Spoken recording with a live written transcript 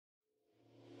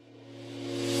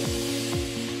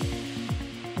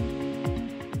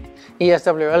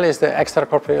ESWL is the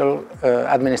extracorporeal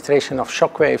administration of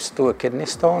shock waves to a kidney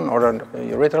stone or a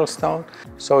urethral stone.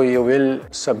 So you will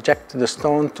subject the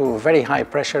stone to very high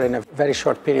pressure in a very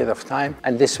short period of time,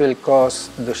 and this will cause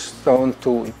the stone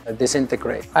to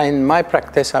disintegrate. In my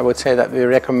practice, I would say that we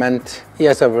recommend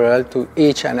ESWL to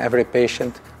each and every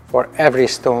patient for every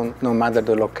stone, no matter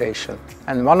the location.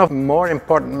 And one of the more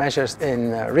important measures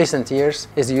in recent years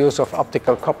is the use of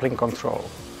optical coupling control.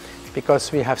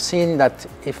 Because we have seen that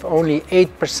if only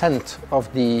 8% of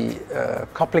the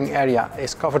coupling area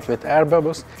is covered with air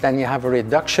bubbles, then you have a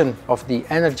reduction of the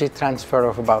energy transfer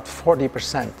of about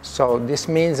 40%. So this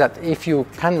means that if you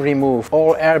can remove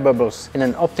all air bubbles in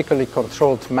an optically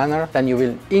controlled manner, then you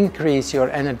will increase your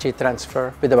energy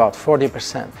transfer with about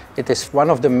 40%. It is one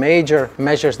of the major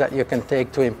measures that you can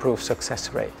take to improve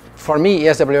success rate. For me,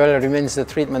 ESWL remains the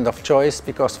treatment of choice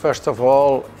because, first of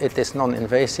all, it is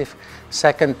non-invasive.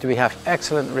 Second, we have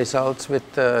excellent results with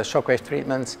shockwave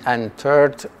treatments. And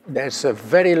third, there's a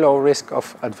very low risk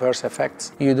of adverse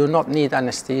effects. You do not need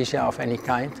anesthesia of any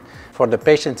kind. For the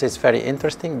patients, it's very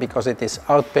interesting because it is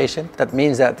outpatient. That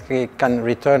means that they can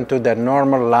return to their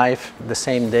normal life the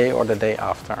same day or the day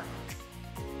after.